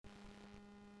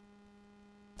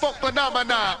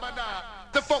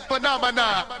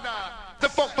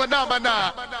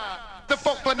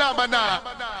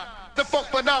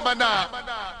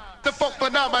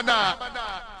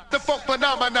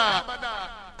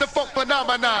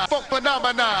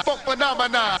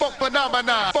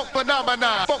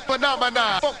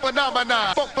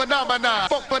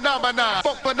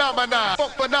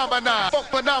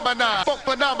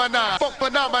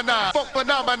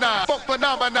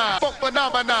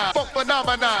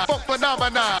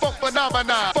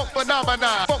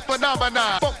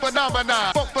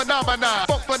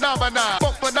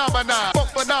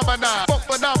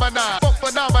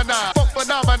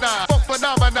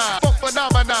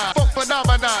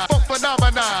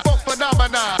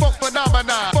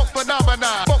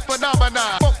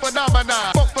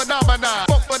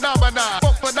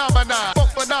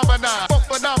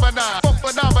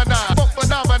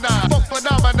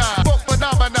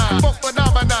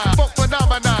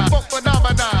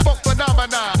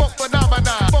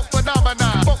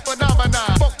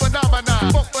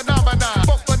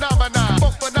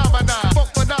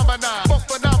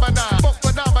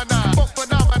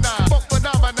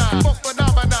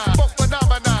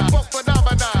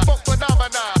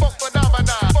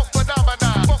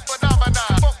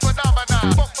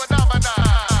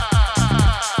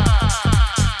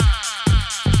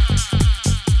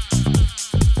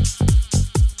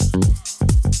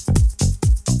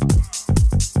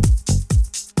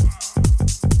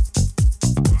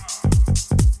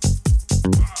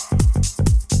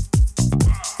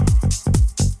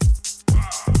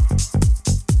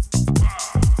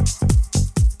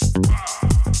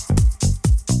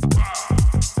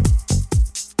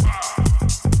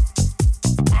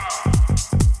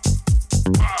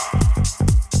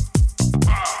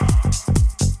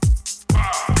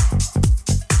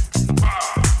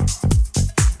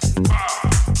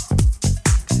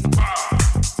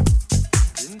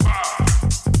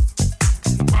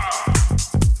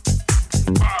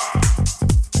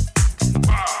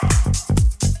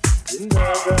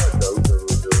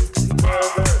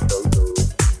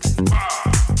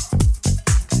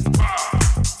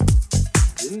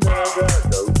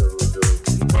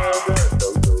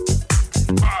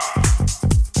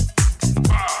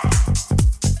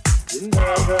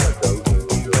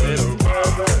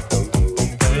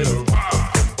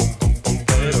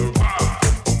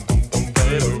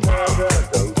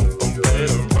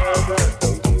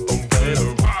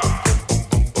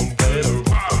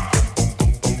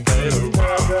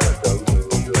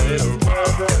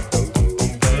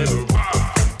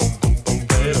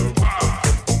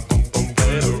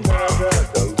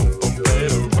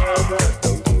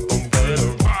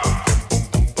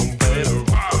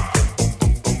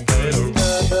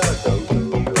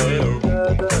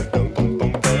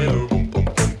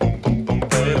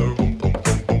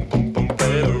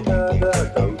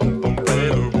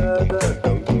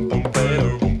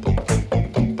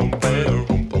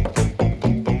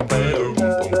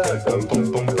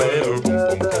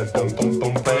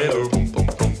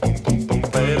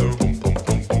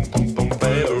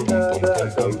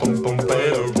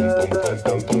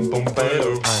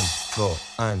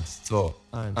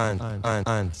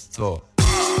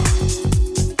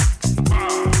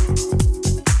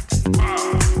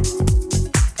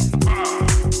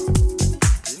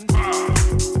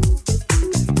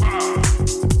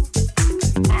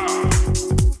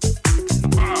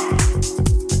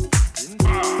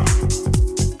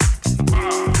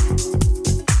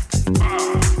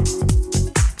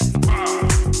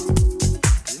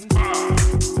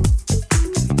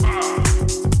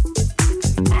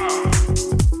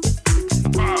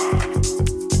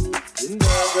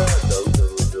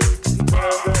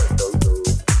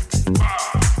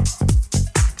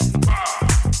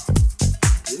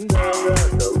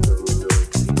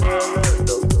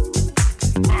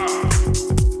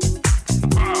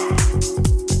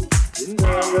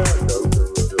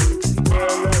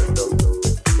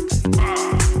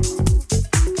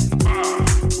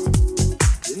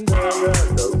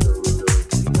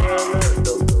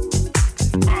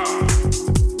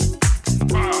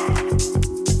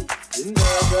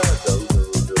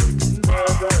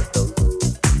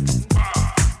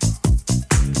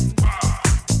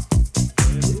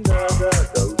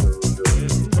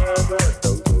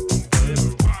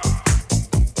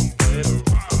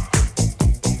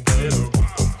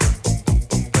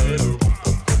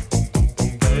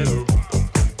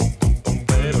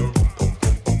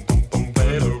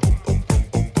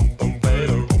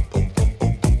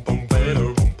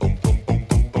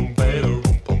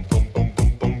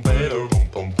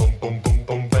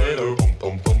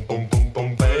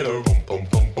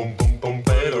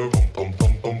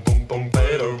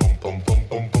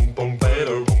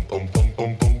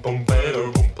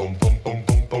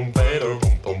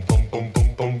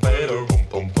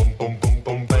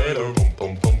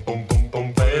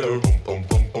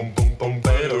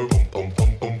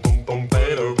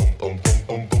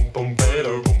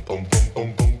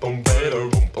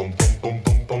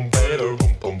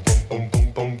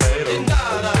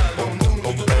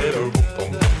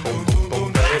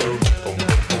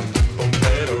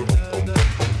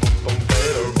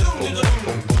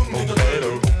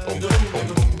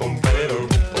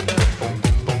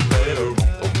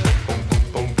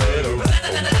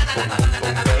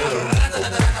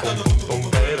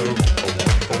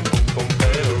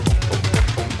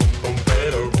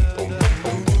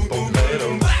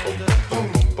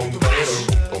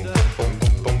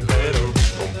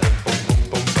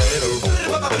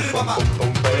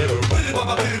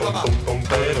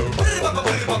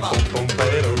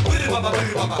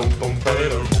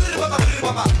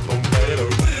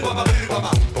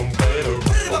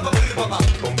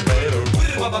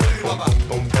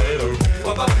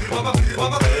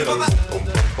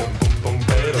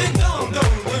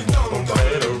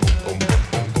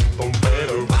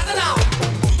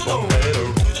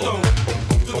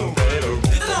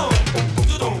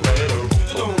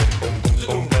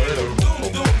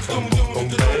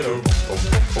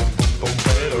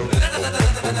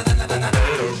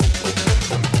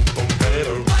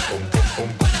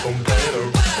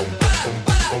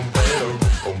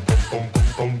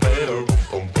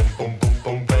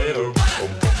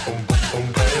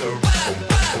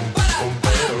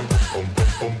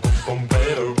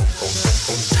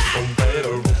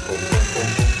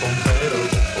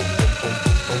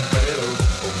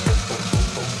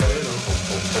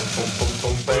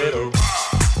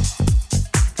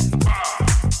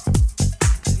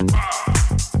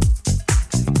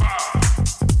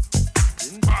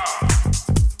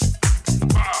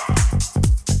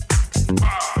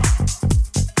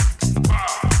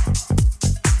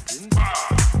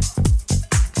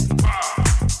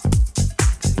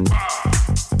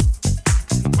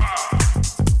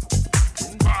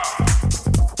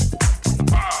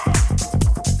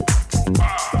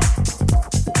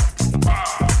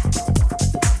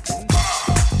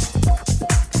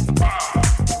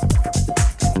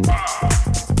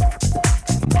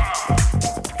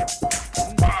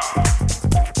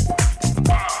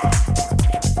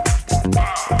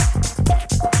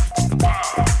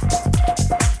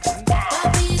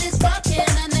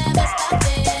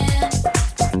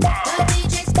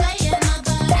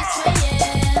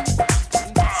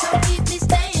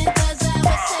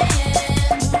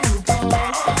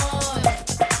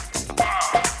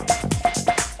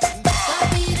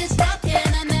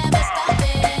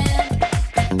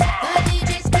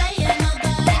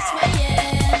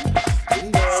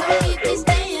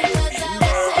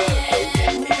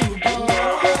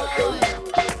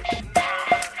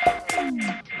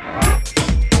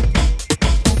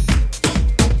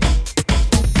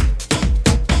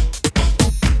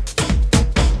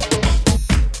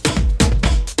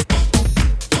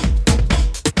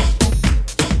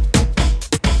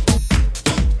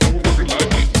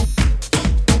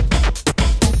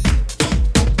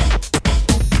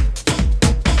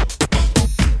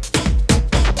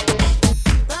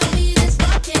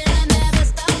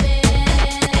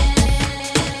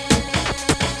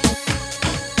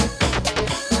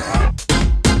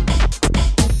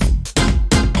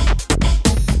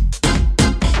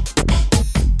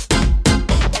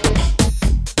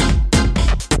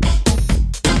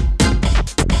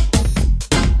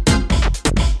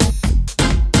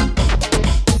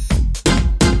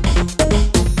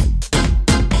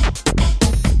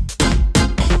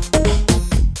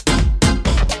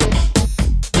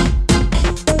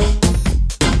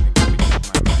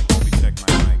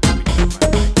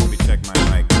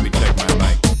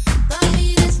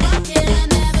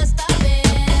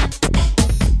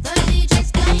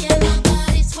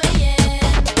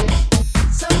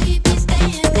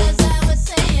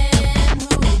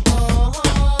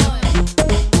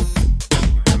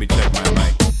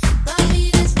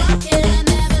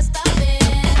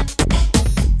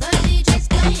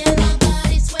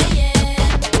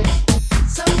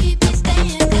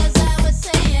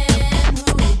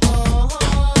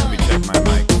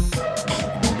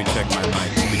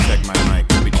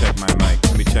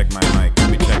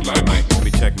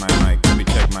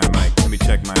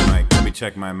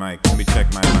check my mic. Let me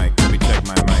check my mic. Let me check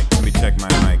my mic. Let me check my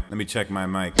mic. Let me check my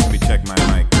mic. Let me check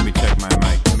my mic. Let me check my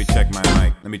mic. Let me check my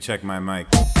mic. Let me check my mic.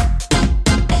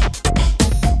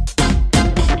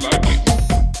 Like it.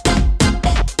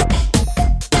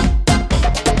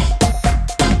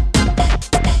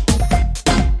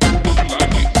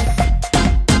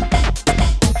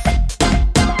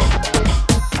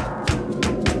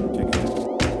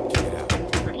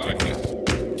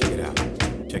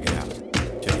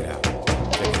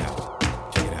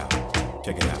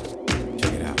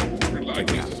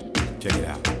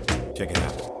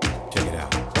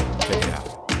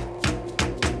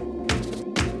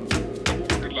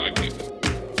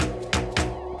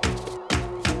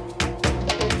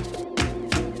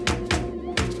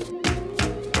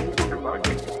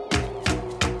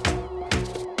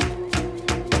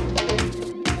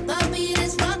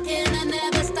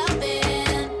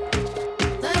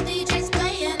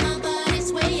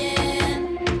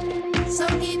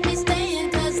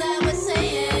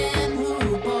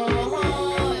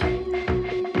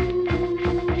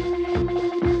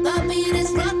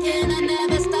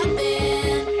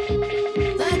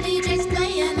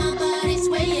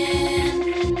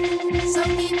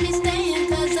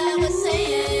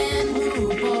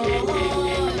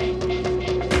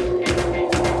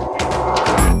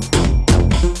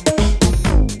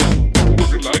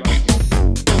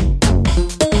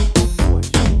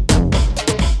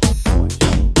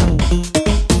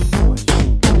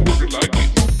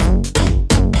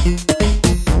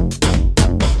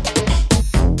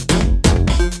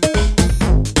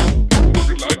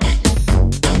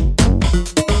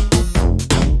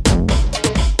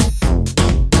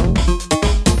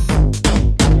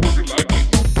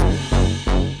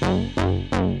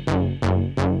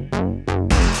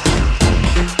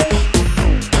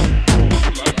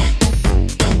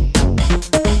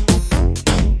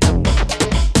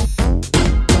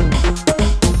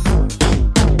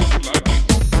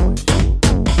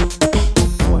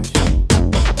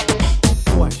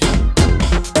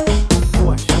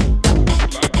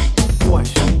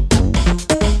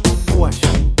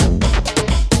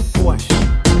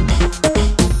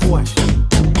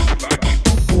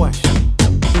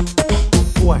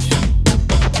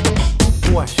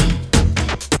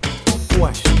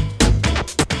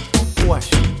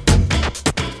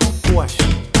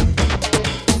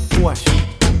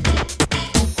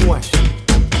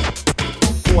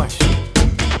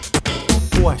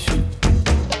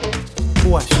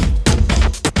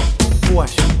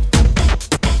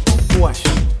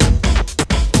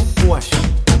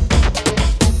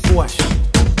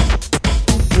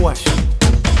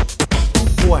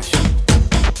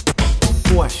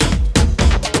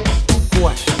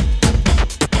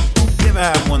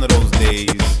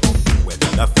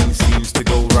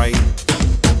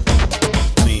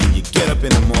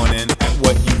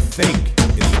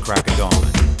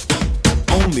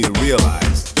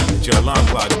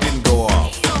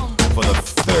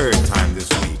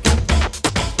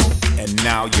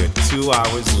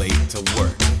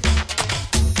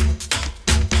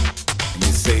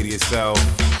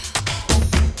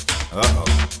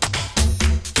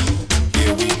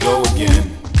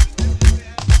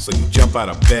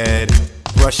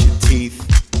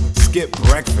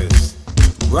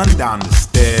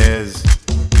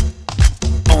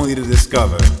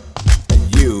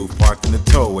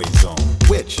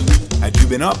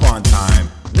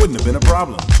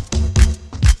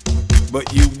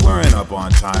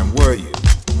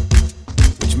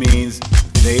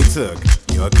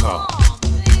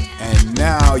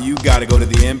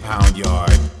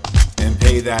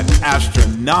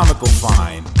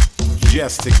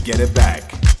 To get it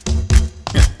back.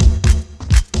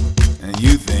 And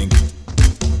you think,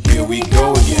 here we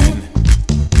go again.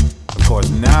 Of course,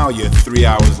 now you're 3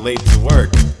 hours late to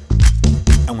work.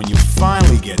 And when you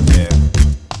finally get there,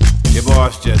 your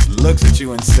boss just looks at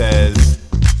you and says,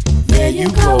 there you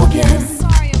go again.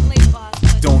 Sorry I'm late,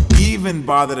 boss. Don't even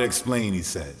bother to explain, he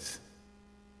says.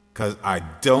 'Cause I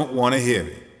don't want to hear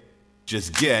it.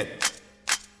 Just get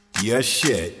your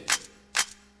shit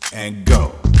and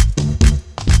go.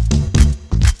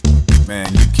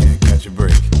 Man, you can't catch a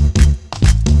break.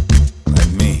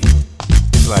 Like me.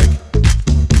 It's like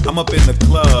I'm up in the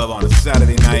club on a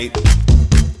Saturday night,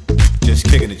 just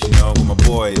kicking it, you know, with my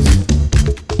boys,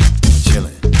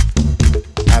 chilling,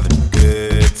 having a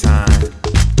good time.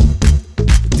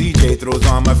 The DJ throws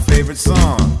on my favorite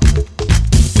song.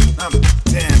 I'm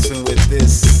dancing with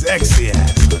this sexy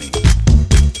ass honey.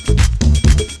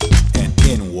 And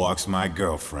in walks my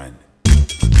girlfriend.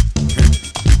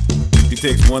 He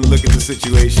takes one look at the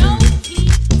situation,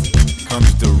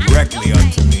 comes directly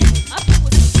unto me,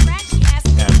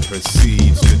 and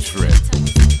proceeds to trip.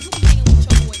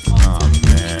 Oh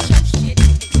man,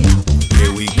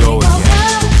 here we go again.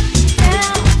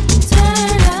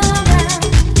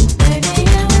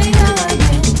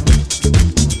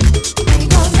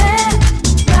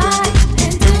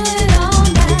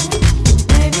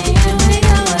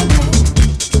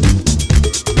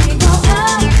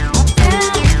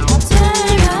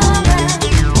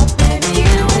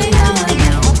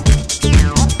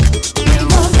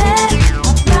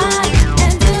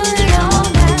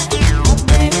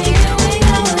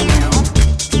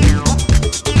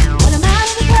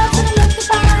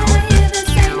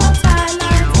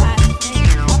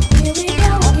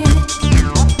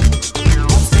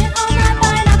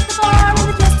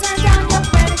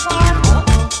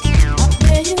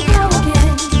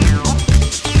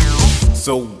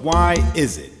 So why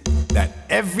is it that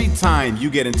every time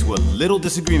you get into a little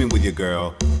disagreement with your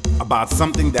girl about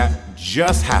something that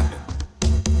just happened,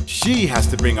 she has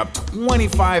to bring up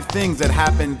 25 things that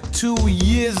happened 2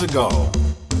 years ago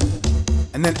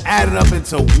and then add it up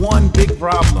into one big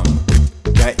problem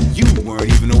that you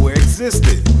weren't even aware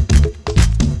existed?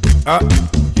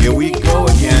 Here we go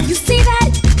again. You see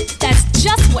that? That's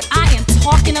just what I am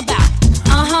talking about.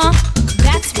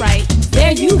 That's right.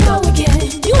 There you go again.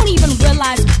 You don't even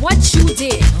realize what you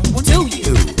did, do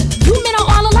you? You men are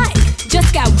all alike.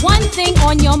 Just got one thing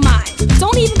on your mind.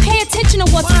 Don't even pay attention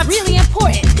to what's really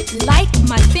important. Like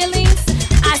my feelings.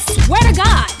 I swear to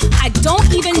God, I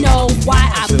don't even know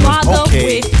why I bother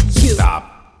with you. Stop.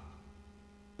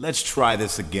 Let's try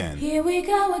this again. Here we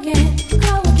go again,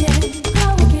 go again,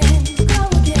 go again, go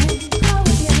again, go again, go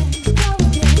again, go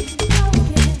again, go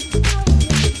again.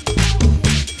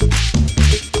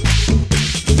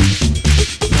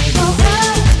 Go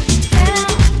up,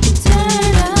 down,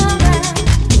 turn around,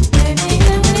 baby,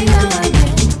 here we go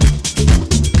again.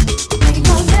 We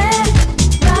go left,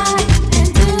 right, and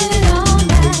do it all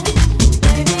night,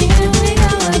 baby, here we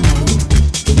go again.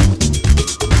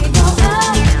 We go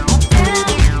up,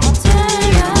 down,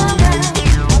 turn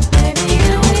around, baby,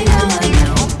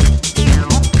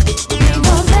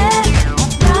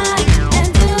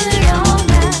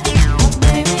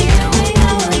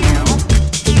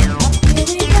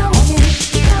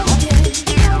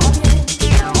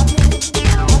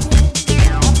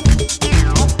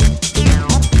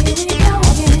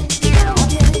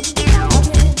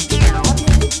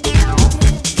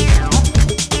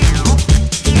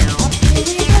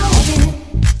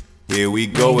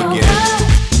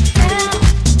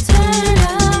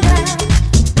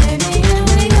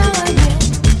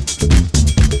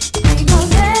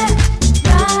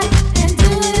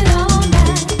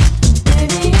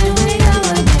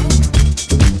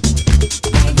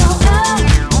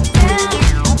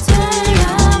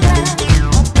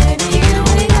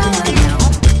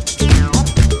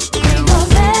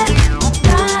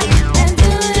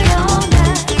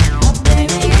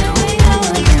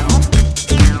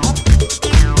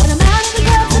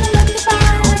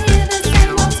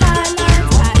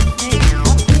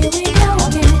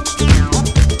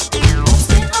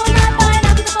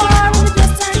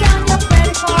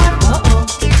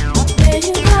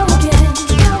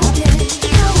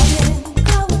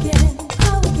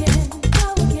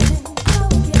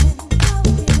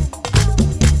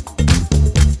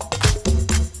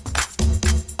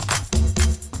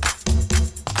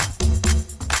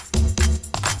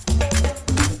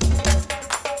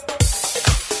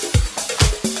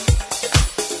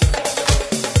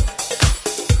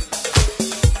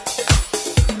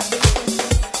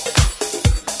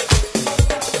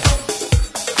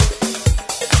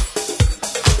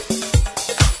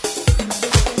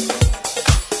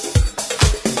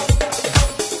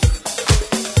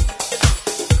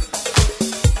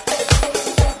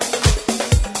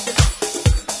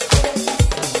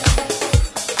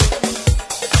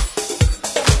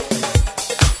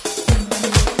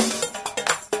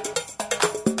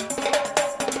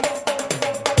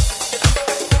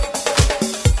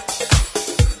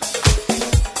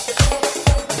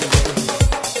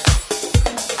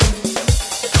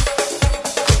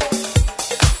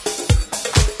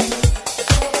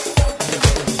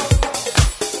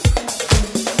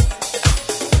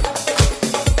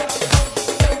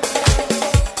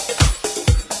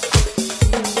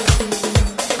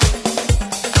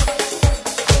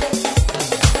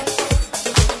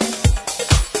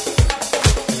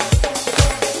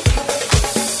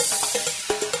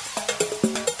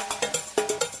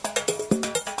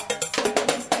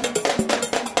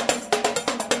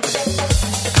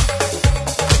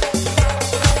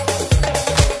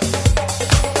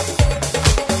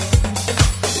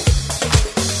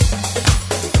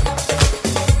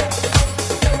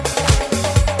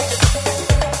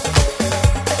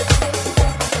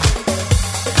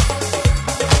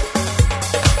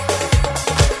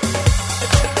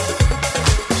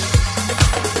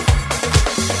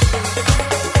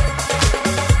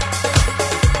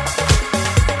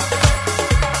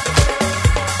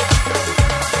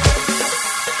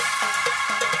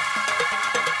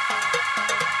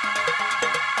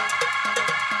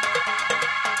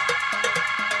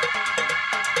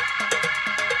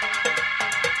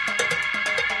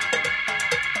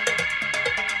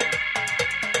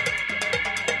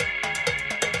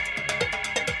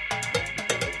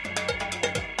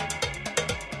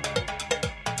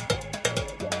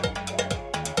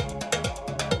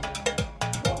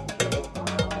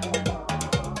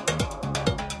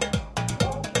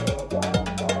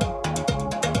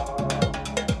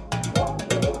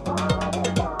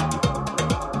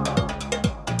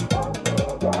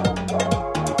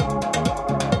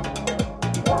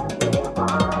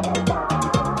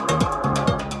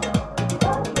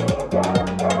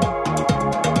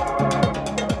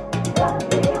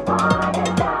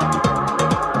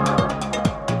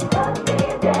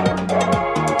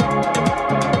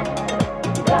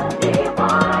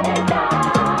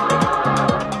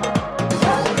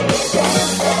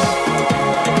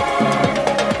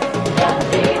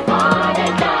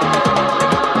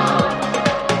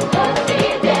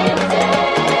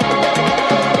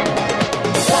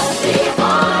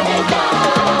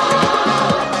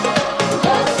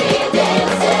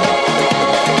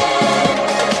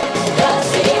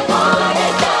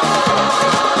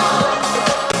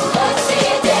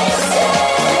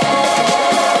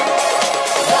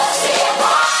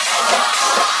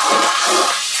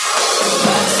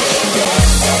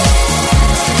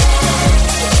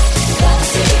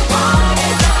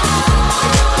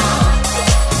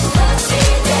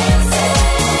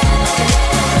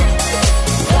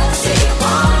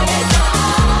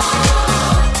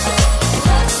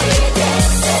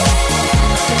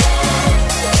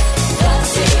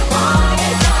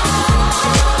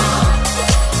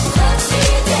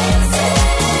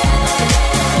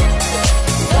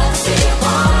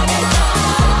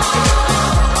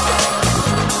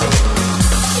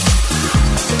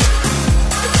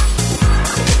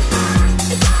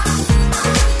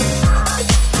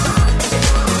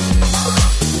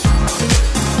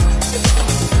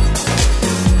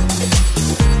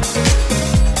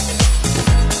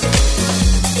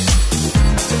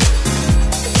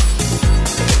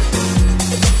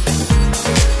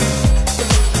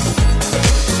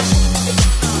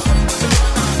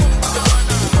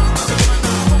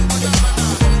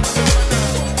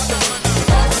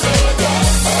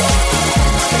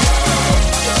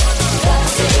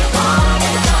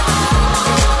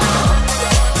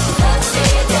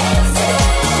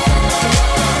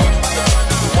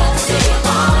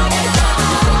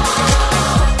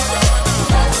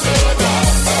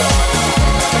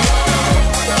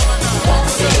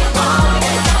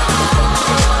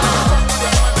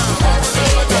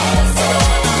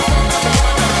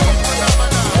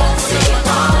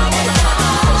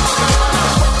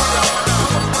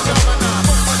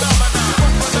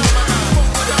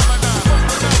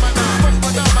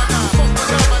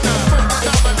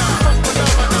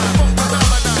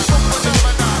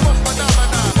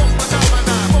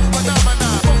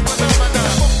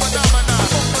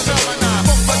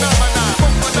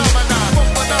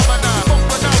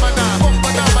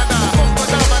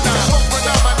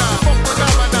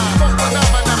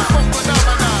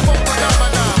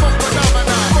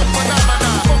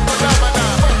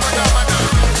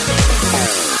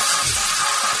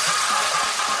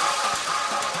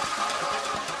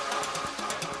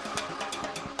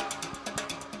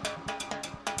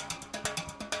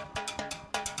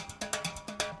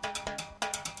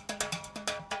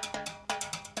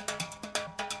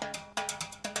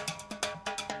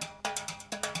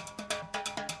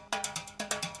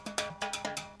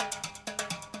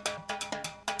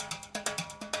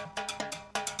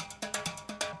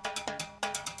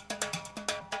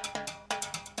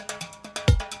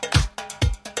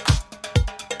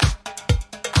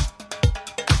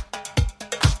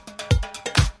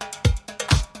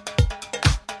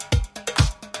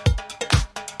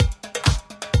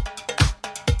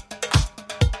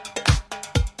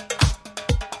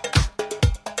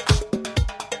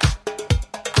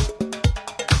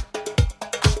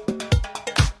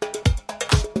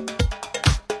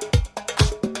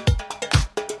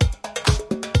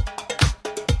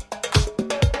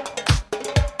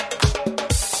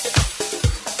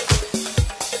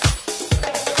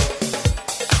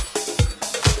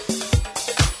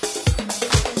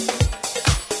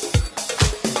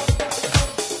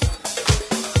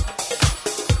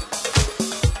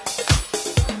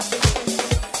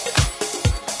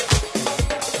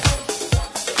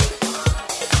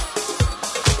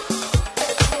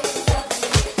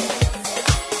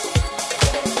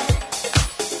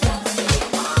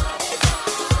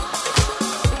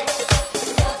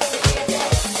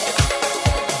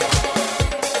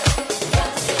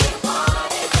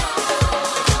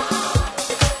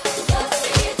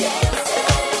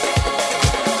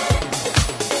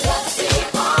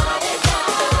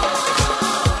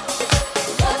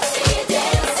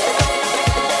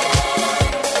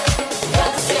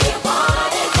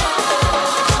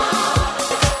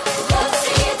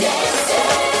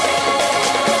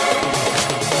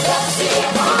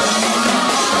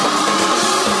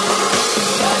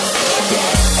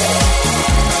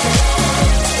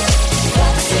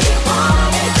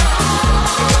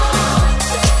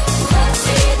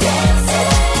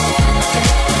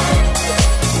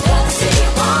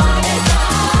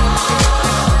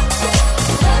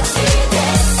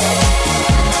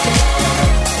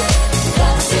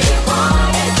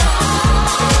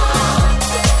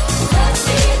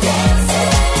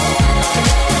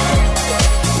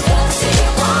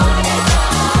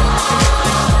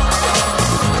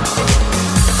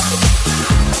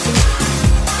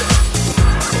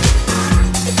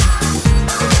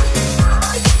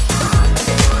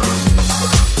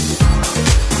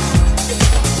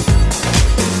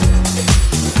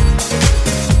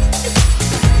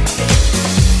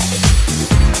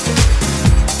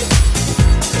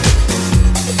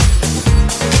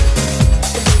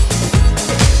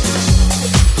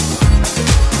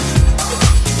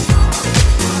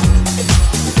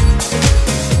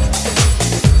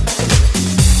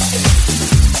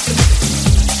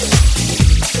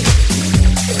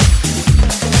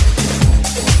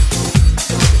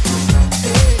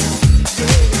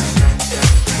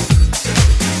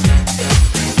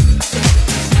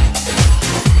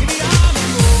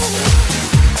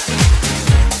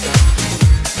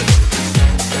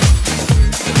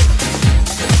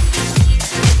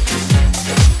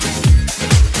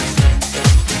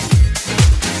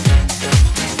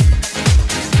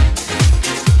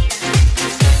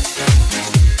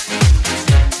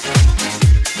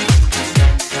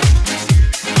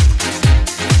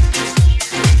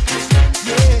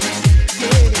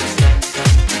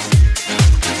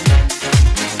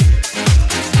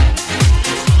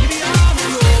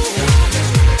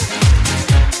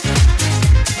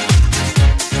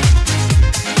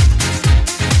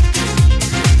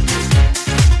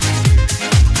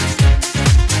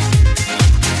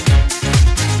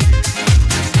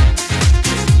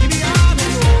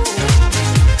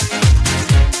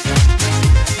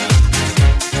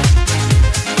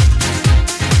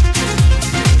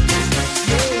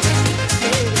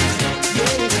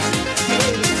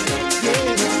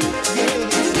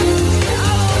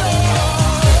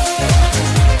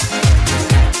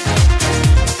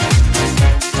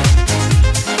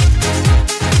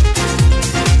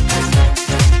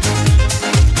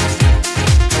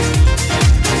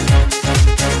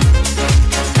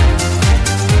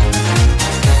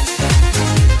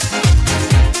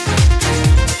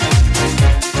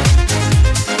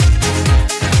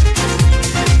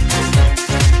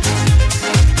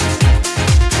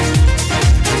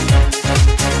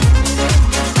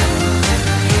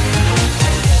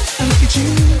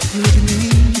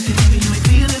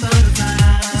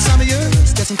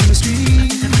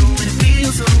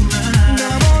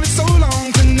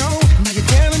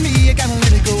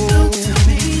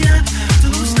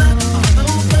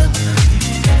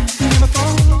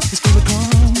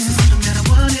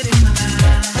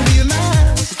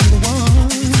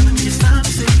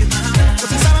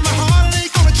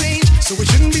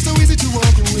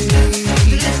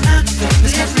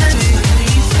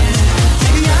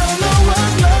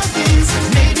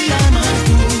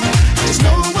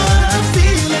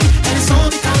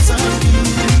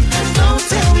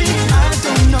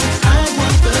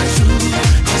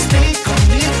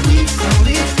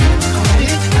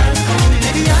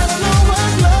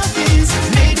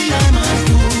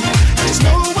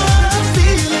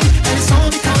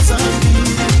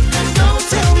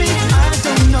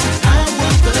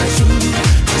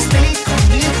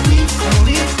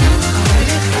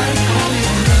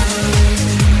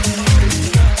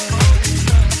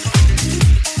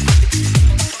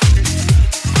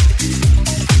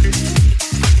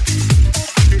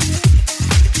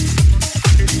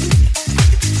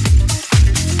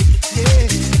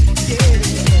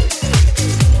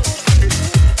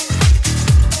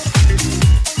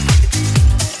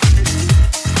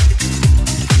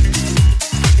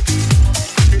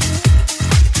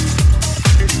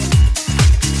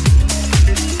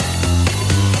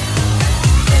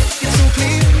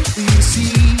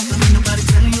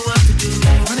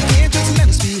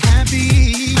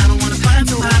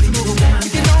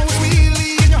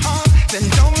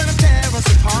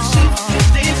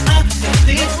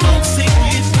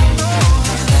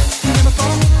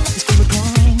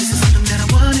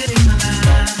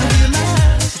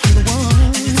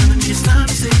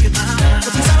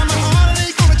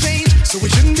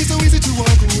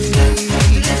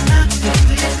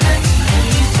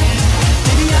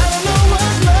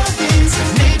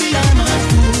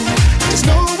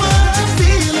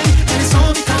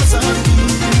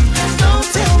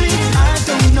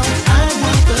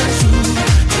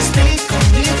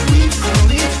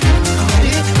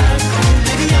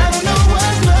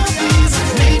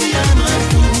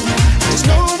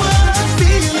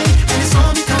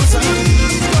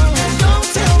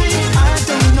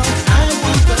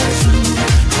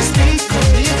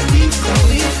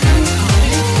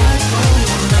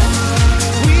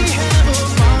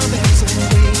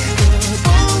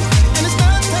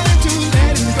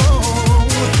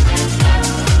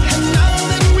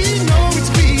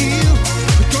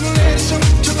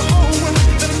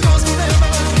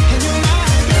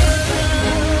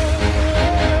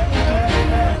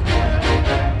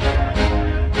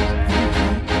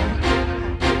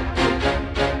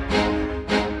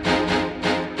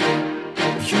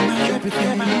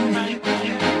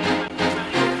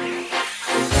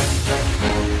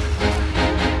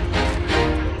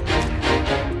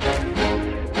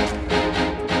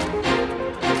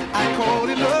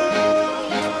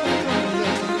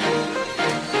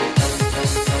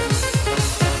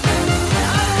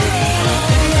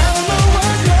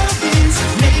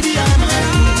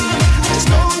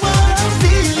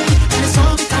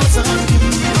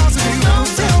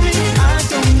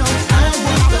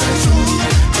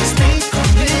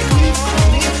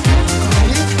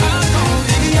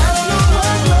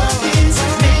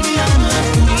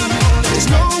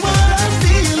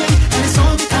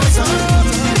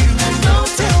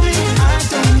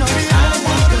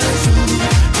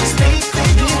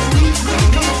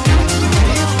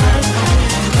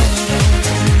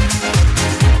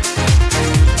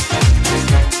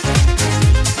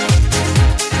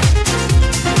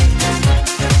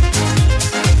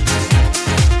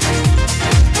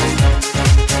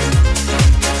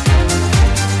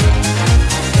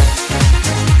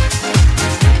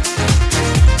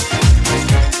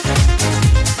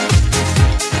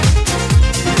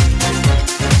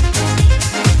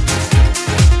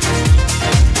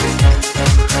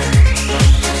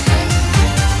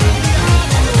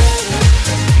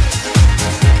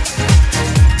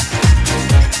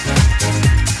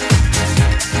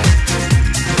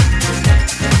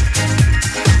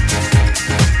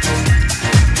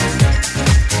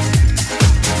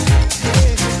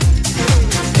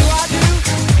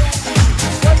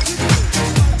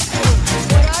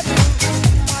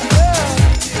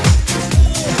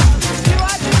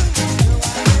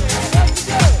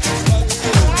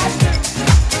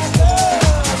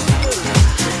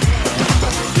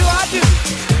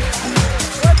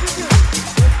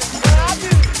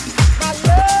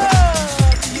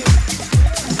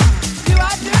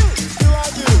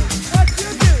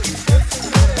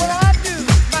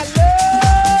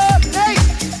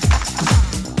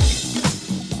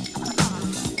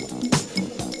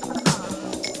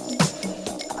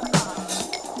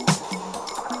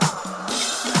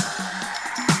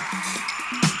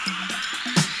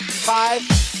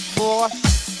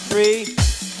 3,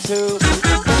 2.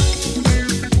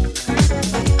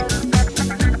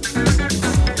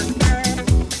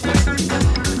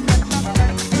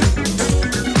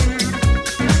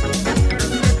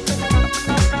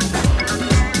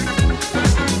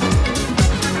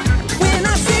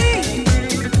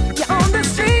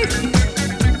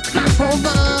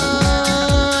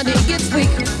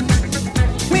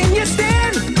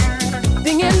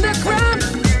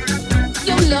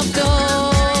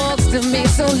 Talks to me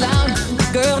so loud,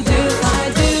 girl, do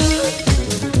I do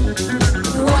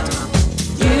what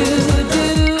you do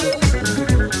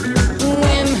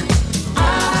when I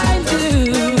do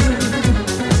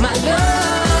my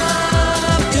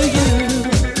love to you?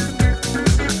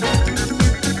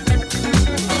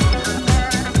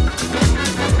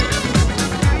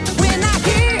 When I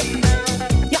hear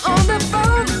you on the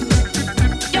phone,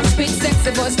 your sweet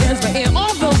sexy voice turns my ear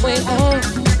all the way on.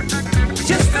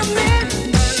 Just a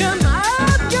mention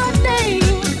of your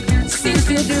name seems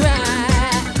to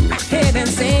drive my head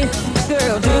insane.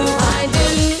 Girl, do I do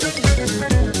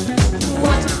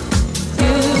what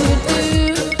you do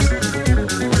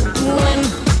when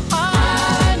I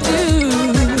do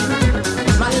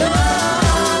my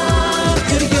love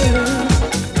to you,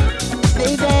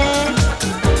 baby?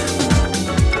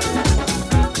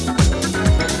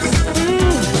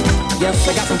 Yes, I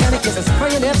got some honey kisses for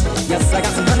your lips. Yes, I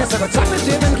got some honey, some chocolate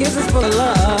chip and kisses full of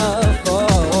love for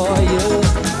you.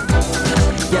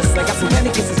 Yes, I got some candy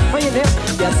kisses for your lips.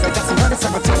 Yes, I got some honey,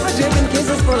 some chocolate chip and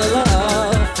kisses full of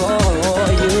love for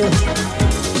you.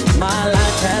 My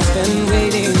life has been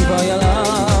waiting for your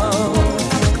love.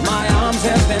 My arms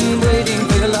have been waiting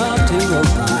for your love to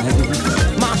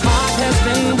arrive. My heart has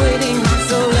been waiting, my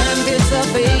soul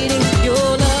anticipating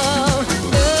your love.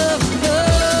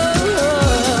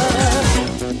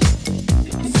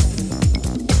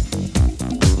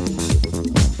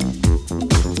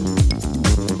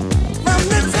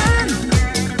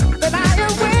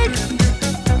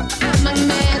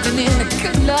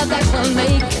 That will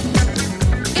make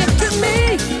it to me.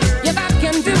 If I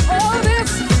can do all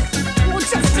this, well,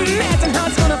 just imagine how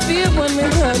it's gonna feel when we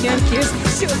hug and kiss.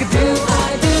 Sugar, do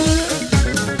I do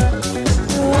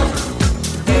what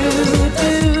you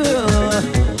do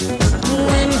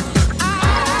when I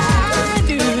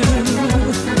do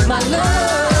my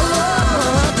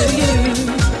love to you?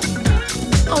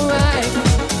 Alright.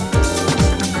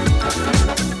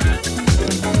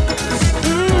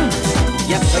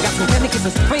 Yes, I got some candy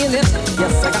kisses for your lips.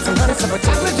 Yes, I got some honey, some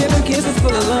chocolate chip and kisses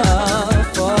full of love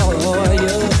for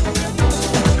you.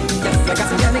 Yes, I got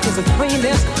some candy kisses for your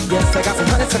lips. Yes, I got some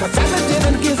honey, some chocolate chip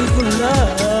and kisses full of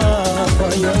love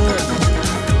for you.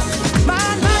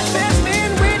 My life has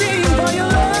been waiting for your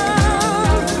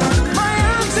love. My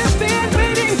arms have been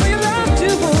waiting for your love to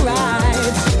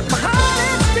arrive. My heart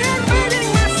has been waiting,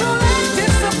 my soul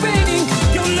anticipating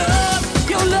your love,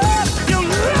 your love, your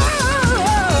love.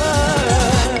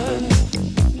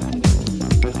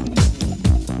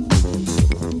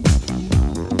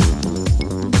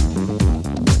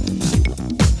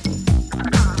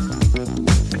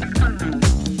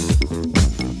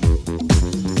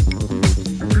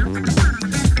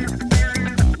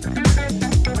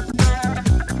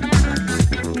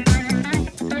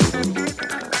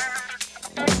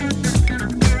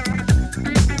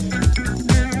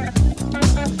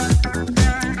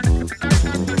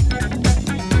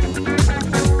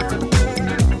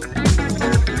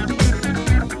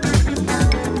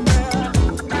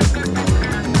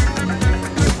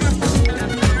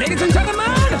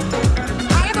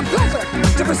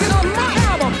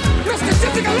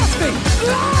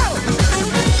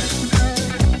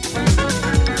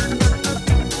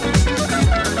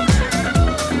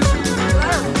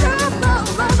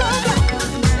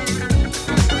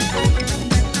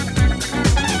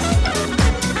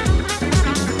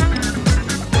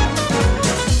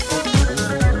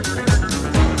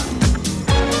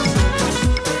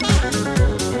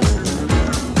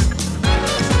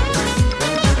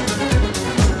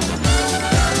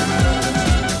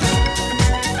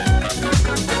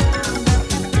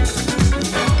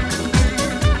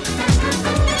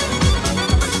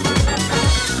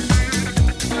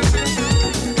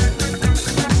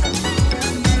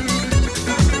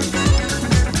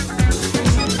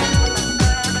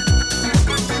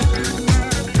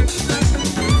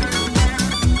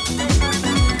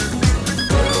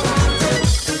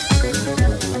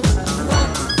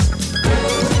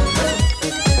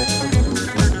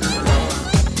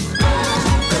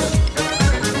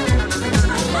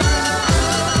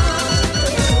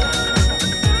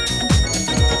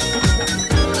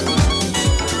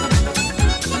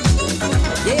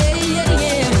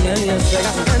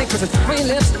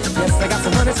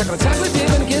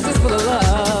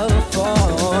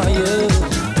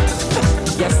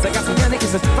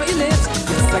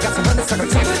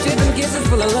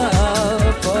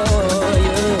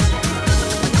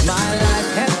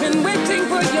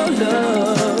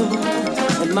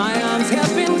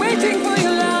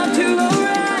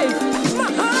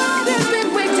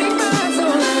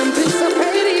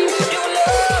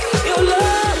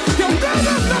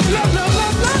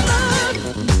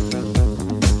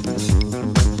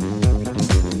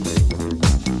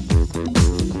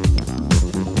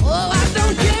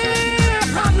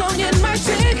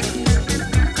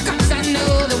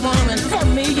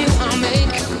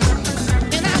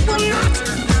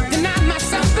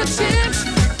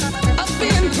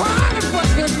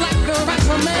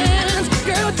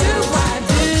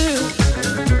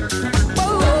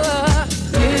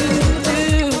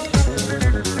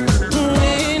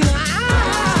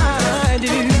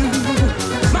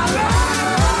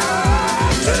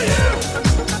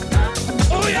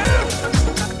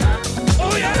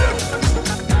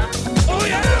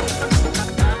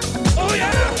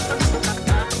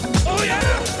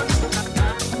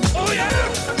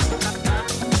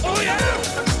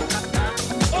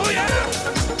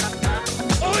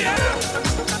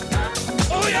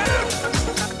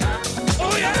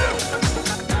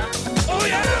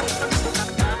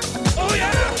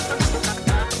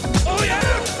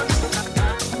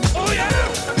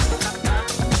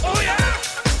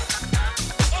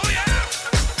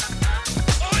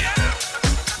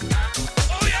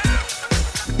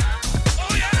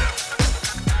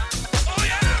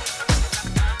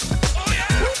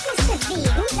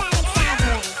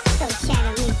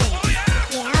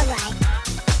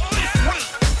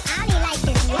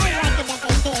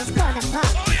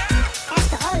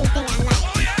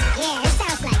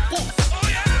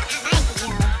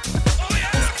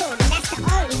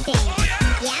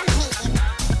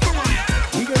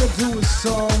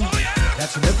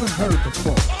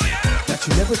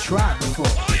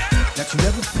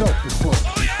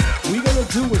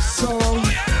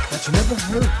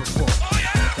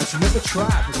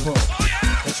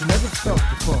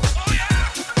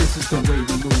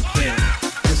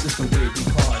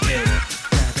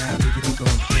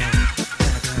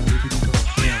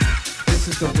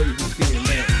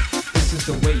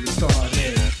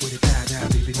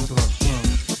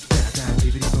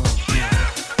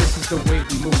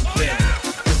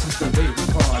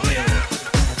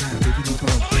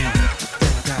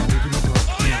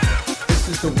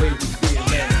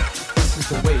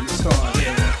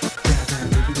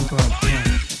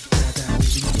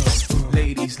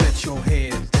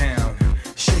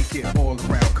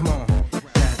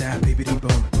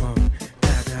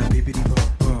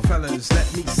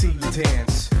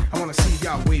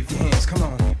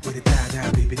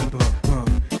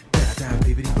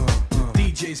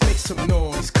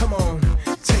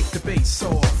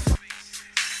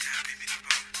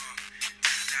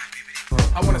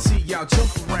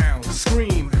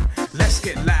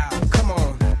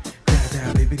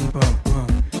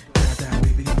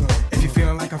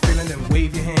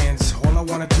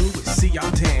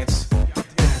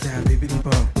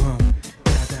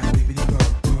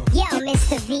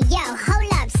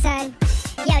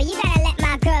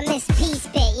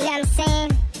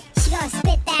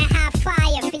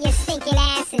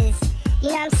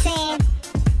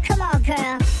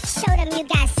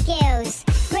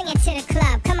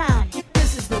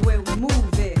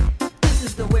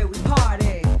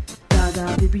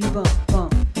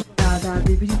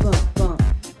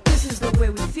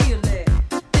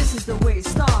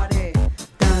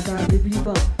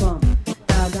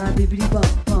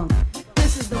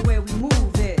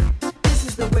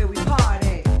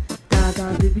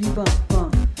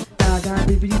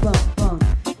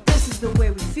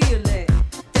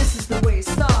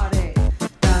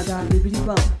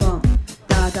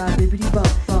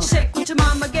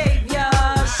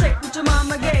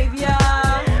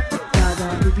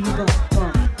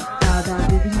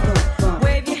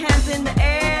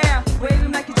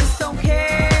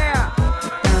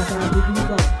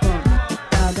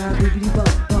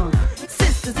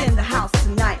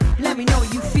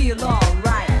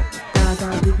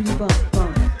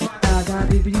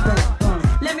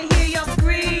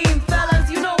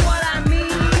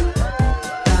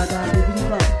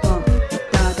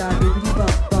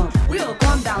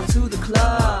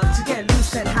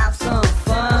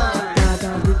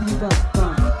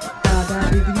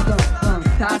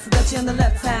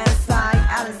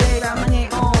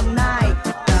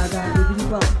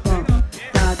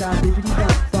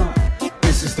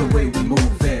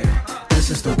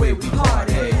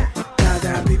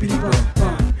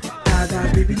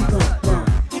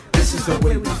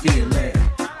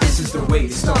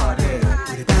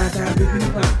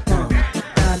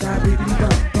 Da da bibbidi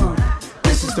bum bum.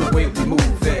 This is the way we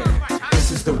move it.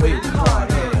 This is the way we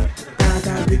party. Da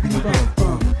da bibbidi bum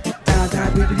bum. Da da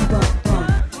bibbidi bum bum.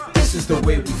 This is the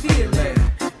way we feel it.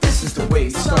 This is the way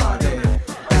it started.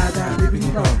 Da da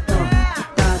bibbidi bum bum.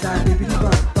 Da da bibbidi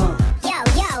bum bum. Yo,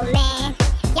 man.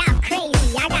 Y'all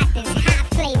crazy. I got this hot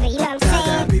flavor, you know what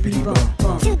I'm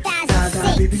saying?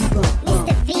 2006.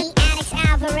 Mr. V, Alex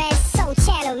Alvarez, Soul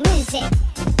Channel Music.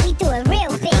 We do it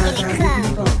real big in the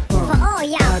club. For all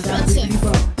y'all bitches.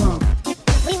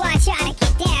 We want y'all to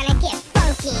get down and get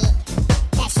funky.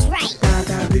 That's right.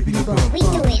 We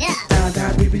do it up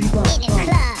in the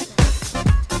club.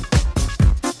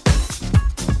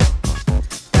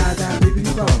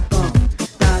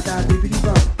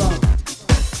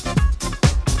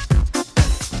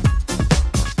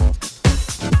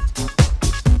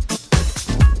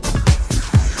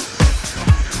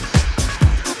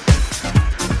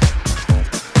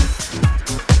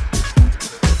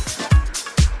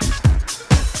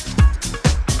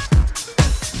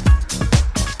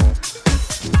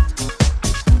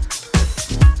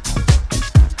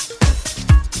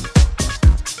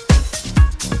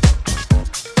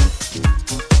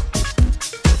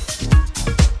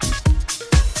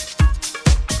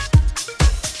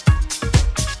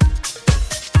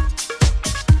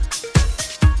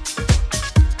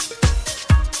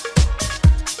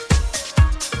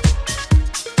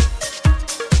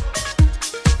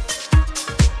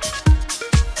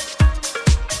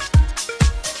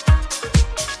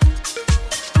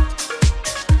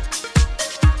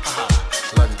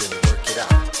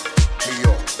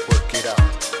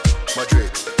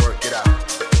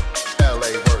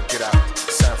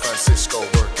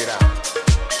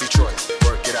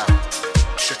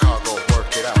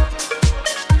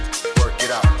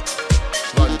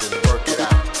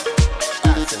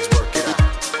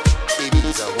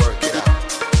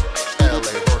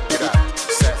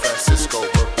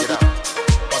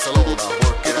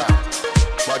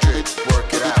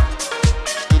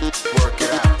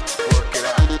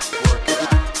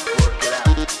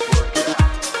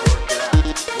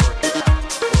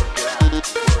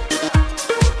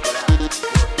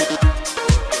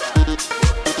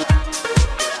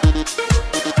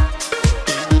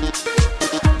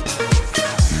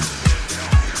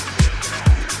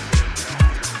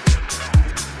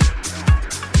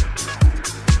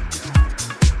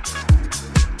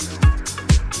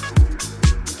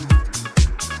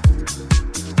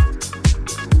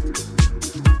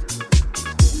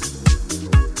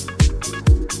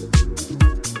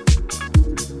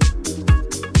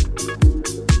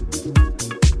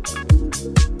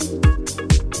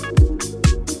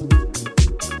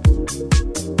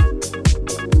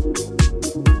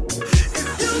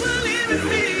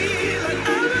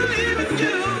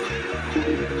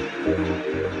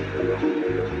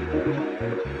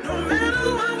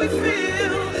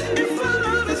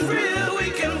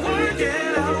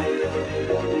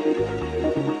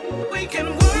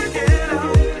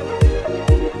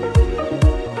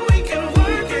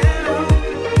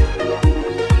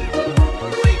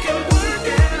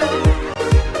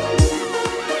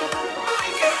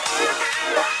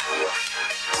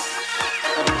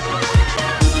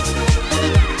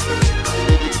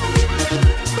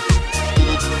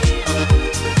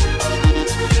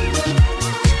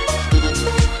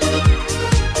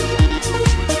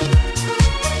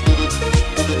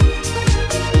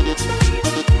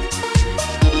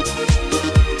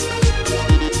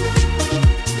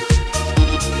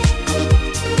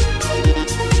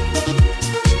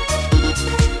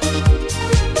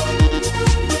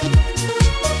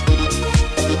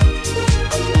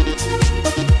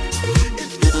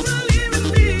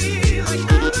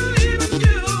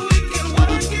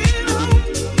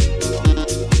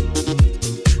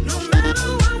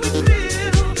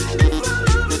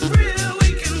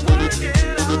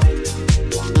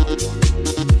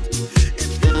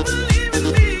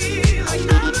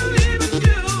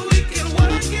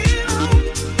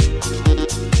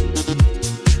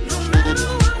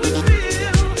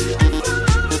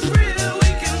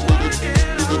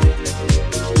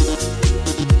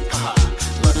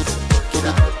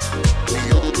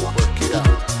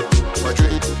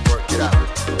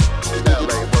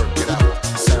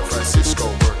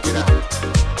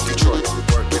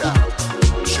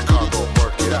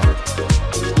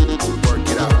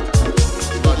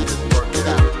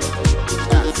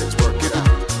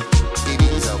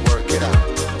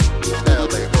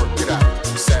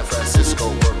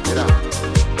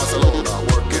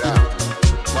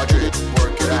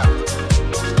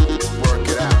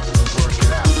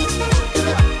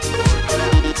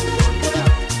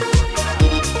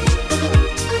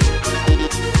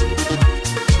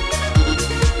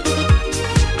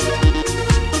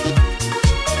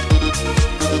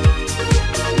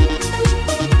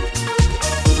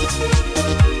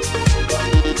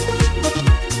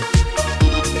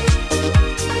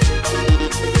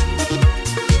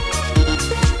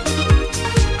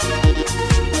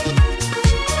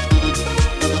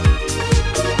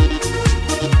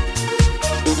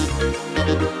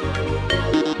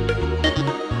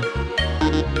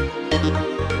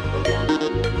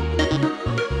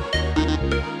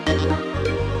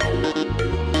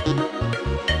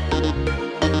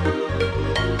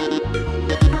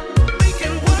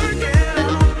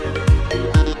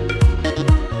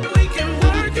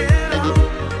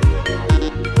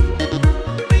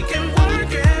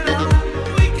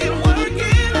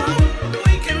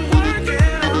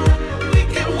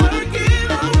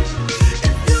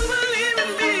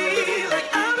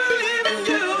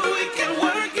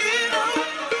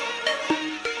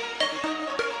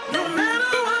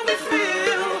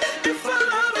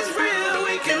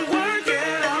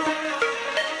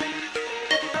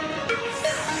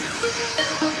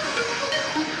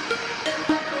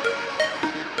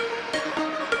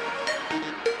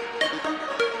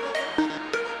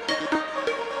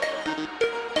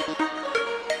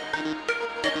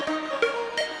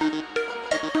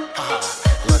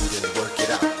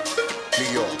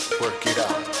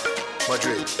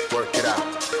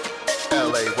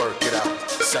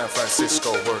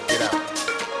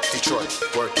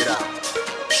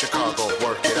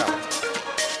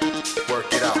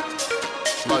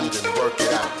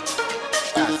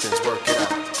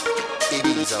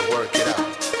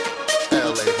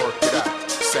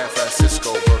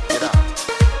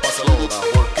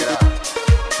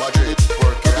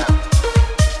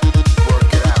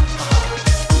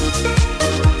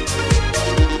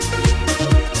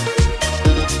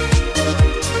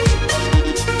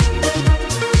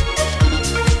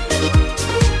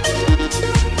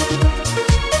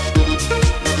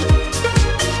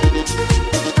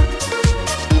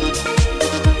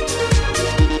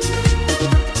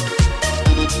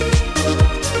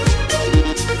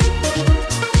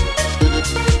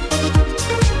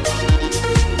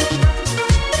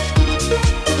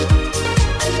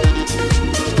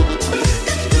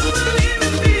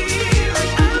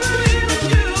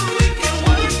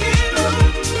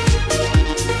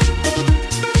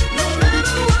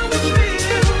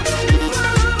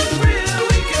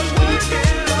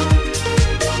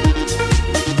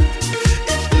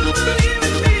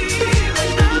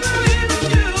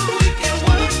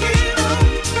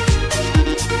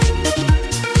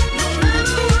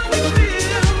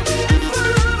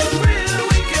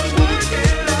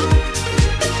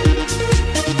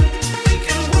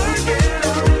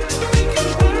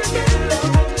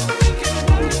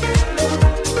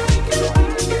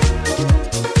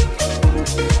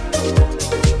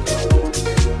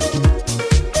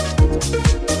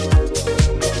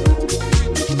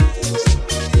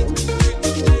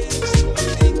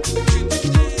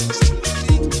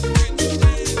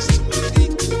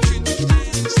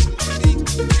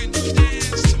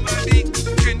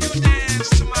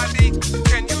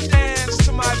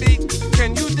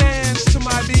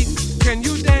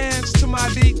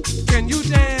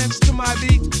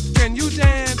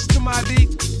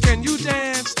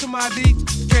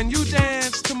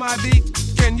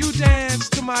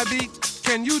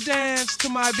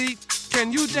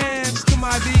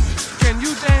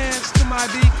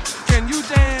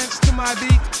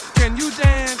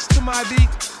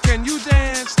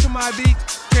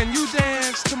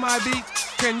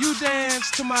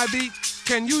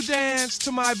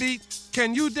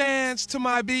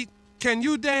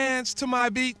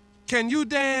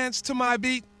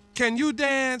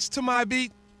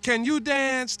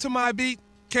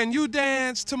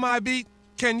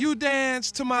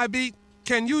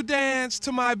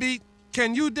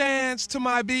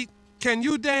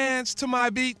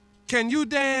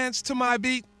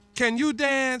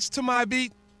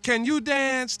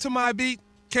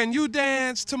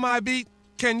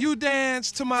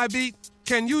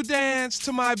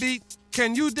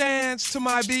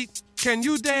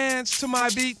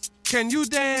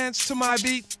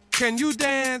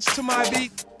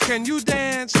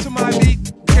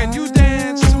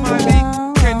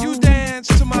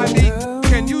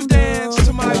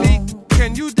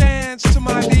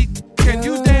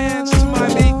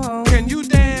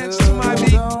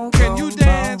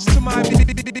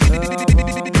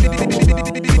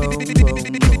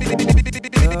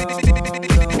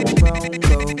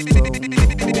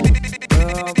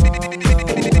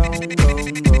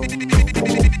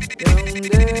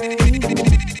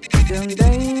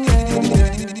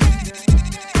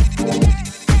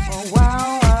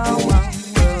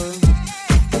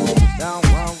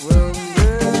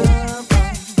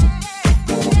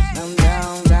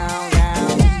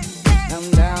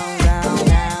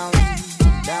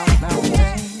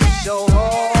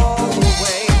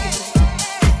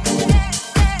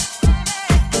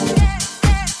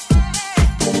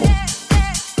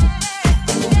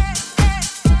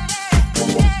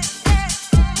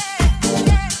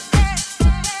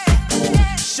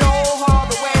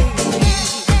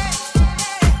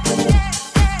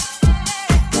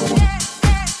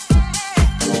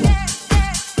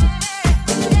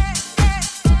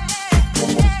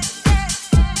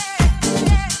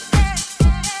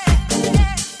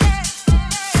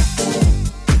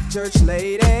 church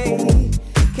lady,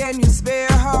 can you spare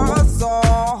her a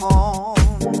song?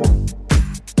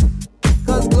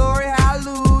 'Cause glory,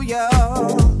 hallelujah,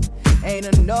 ain't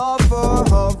enough for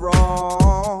her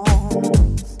wrongs.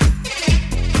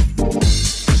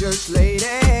 Church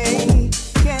lady,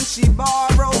 can she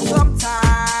borrow some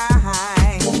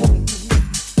time?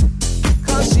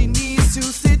 'Cause she needs to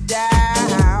sit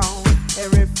down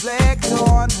and reflect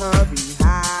on her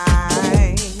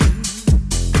behind.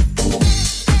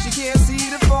 She can't see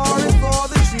the forest for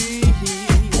the trees.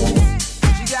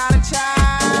 She got a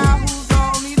child who's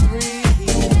only 3,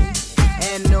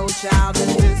 and no child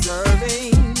is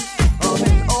deserving of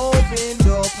an open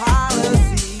door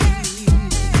policy.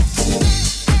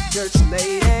 Church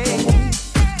lady,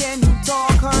 can you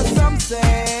talk her some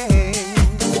sense?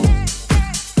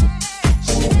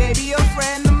 She may be a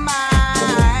friend of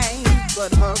mine,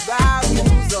 but her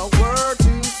values are word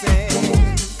to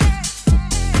send.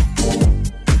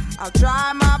 I'll try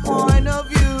my point of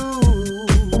view.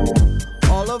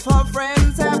 All of her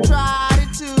friends have tried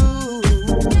it too.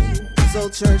 So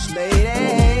church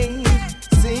lady,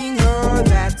 sing her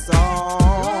that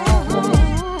song.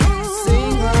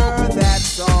 Sing her that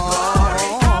song.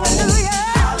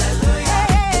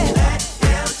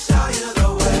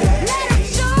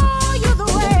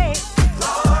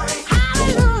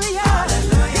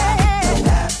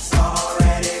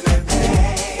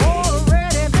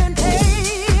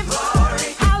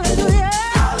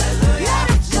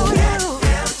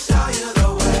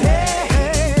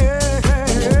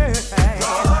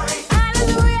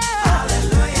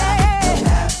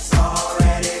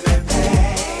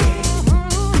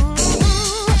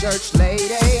 Church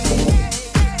lady,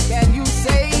 can you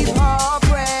save her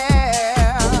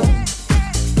prayer?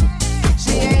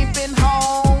 She ain't been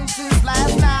home since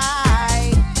last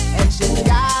night, and she's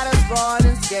got us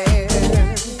running scared.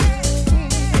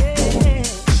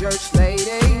 Church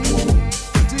lady,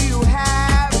 do you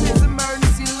have his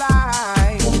emergency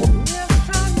line?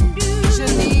 She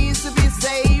needs to be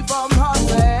saved from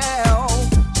herself.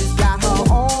 She's got her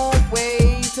own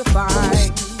way to find.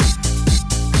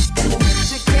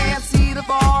 The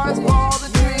bars for the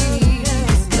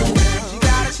trees. She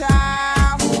got a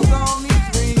child who's only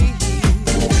 3.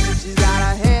 She's got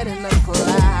her head in the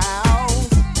clouds,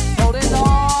 holding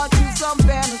on to some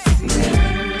fantasy.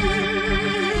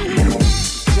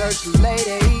 Church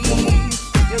lady,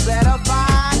 you better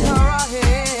find her a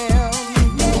hymn.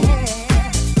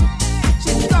 Yeah.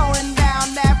 She's going down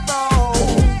that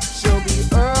road. She'll be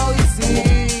early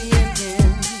seeing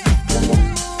him.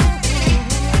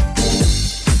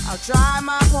 I'll try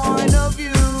my point of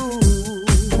view.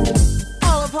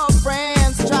 All of her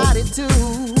friends tried it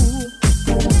too.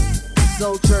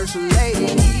 So church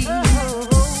lady,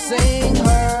 sing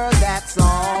her that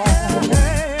song.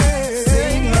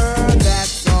 Sing her that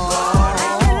song.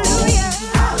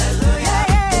 Hallelujah.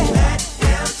 Let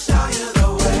him show you the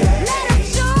way. Let him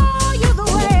show you the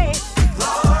way.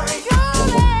 Glory,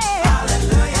 glory.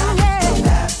 Hallelujah.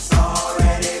 That's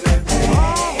already been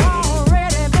paid.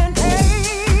 Already been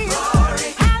paid. Glory.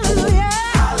 Hallelujah.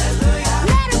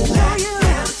 Let him show you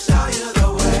the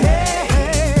way.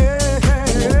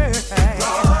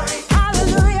 Glory.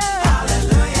 Hallelujah.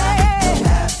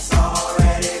 That's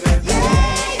already been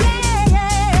paid.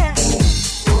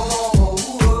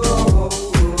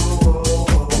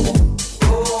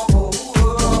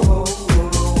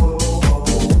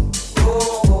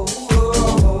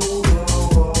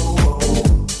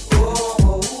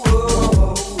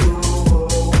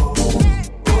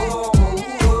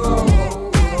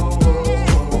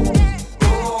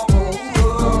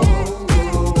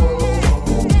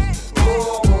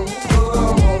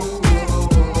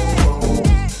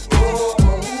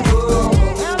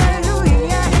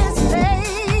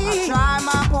 I try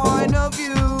my point of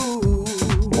view.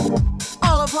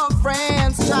 All of her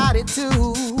friends tried it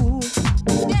too.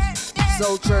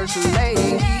 So church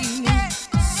lady,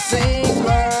 sing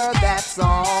her that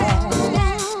song.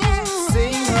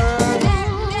 Sing her,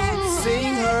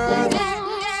 sing her,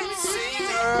 sing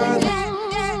her,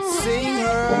 sing her, sing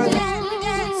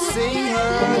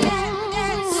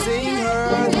her, sing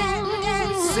her,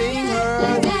 sing her,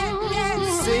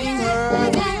 sing her, sing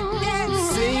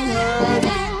her, sing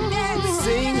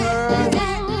her, sing her, sing her,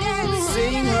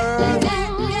 sing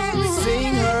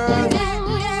her,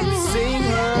 sing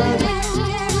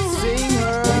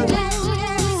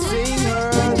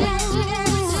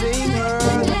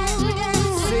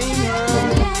her, sing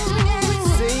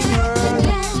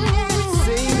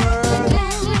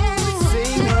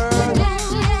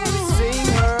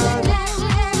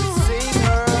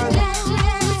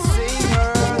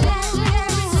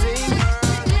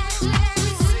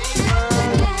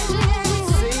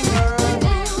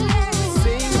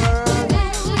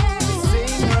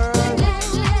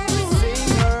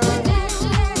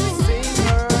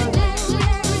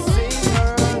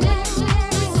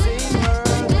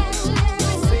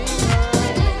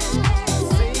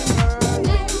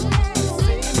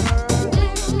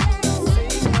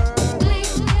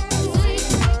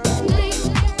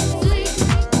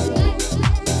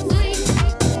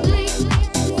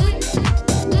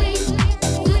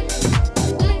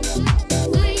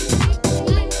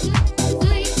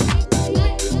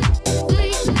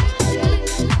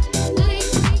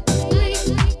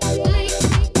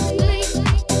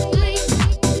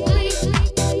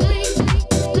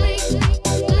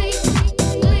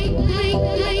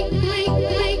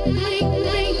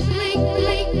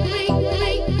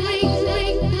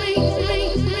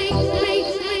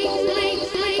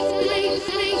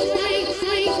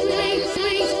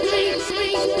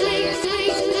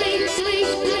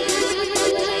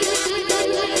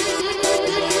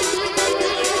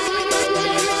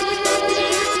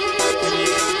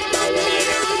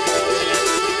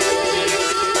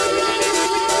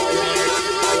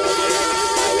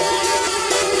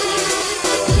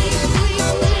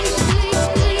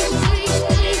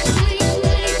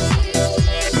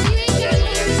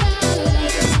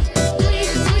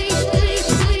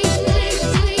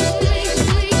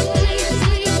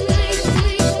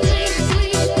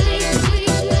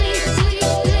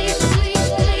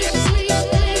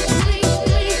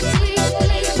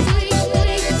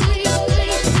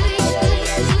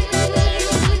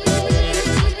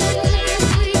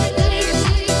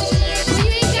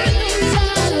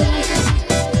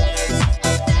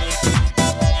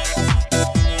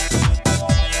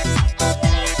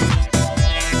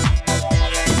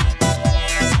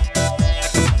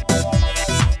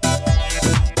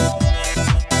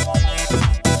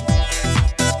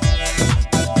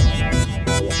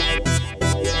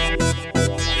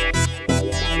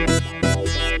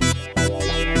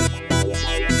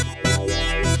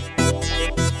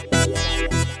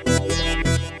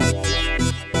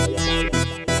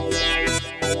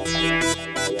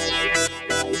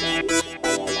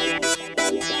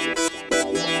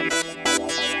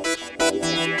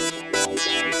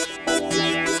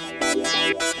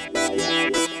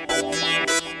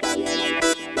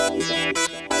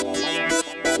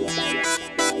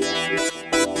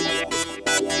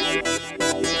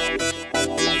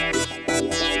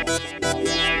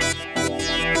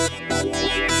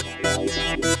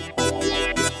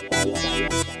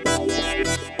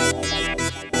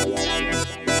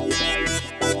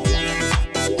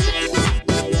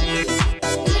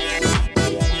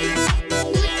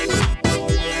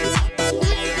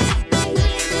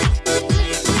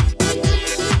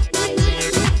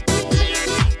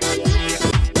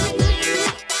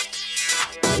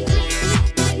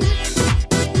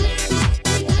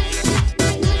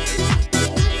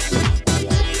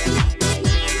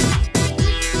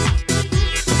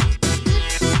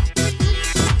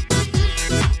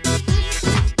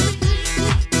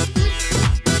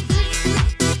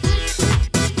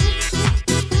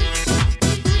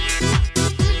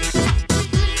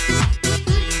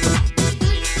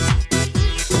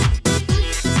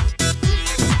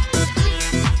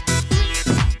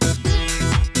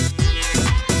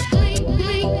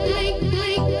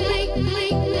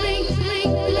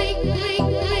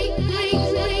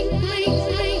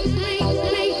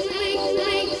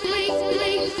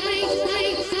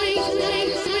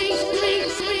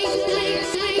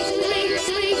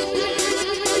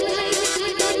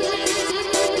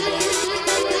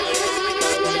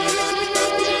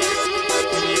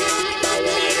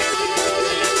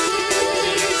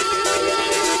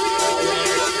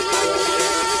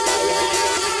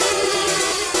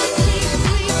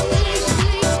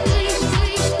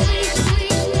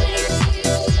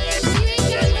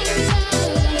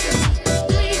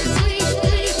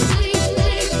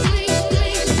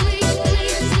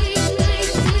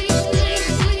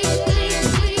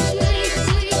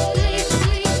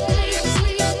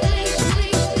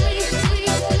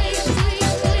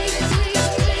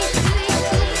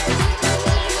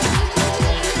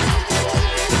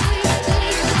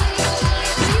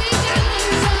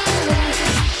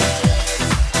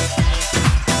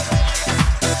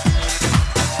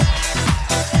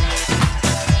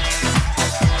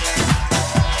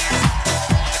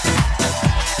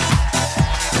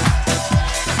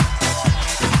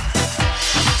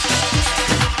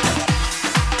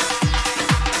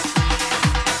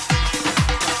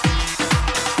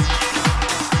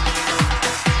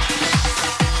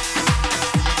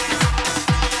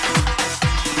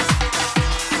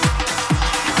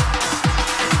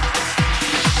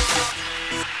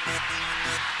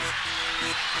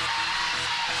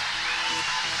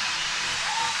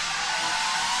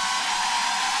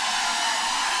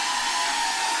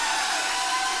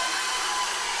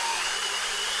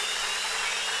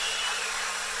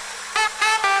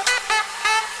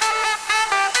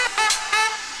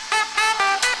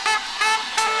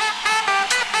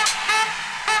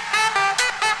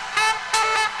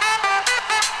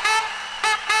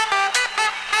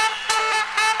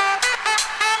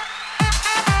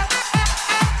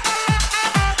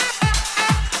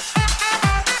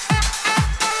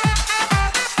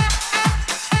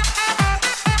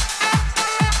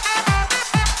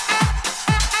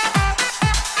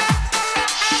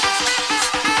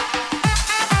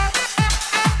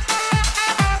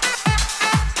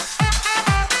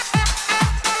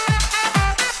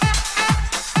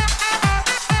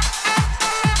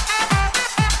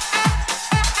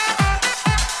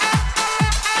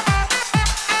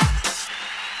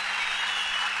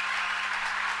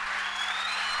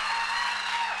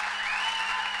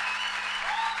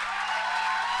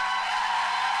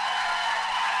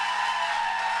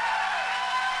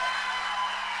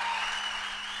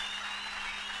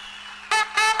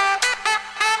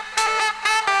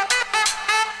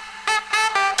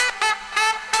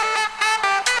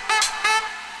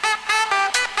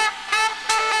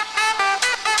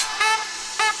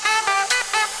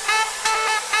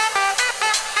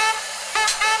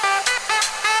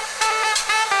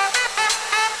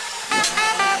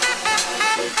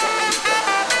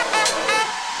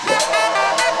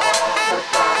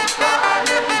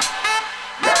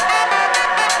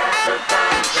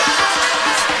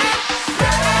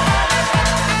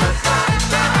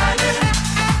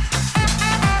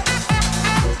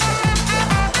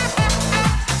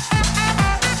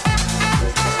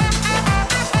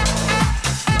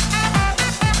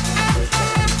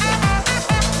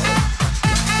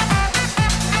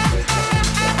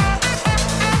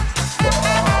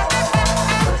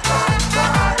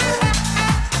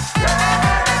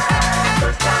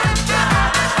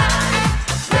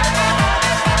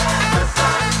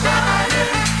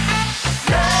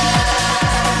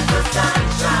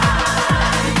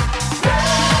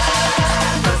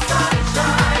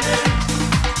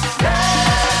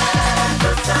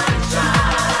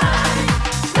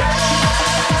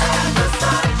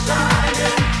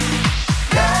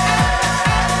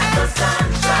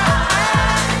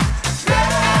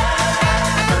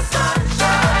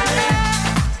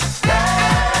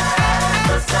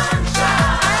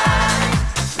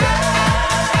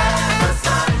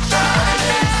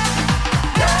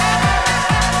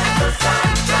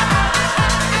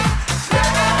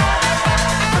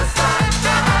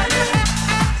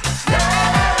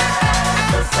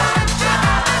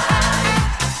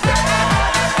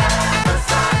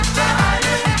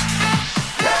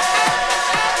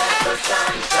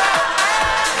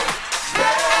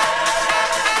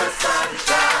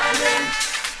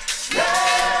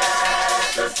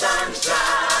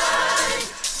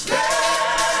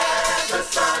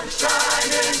sun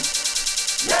shining.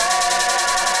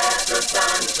 Let the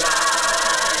sun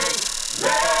shine.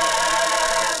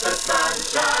 Let the sun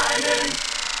shining.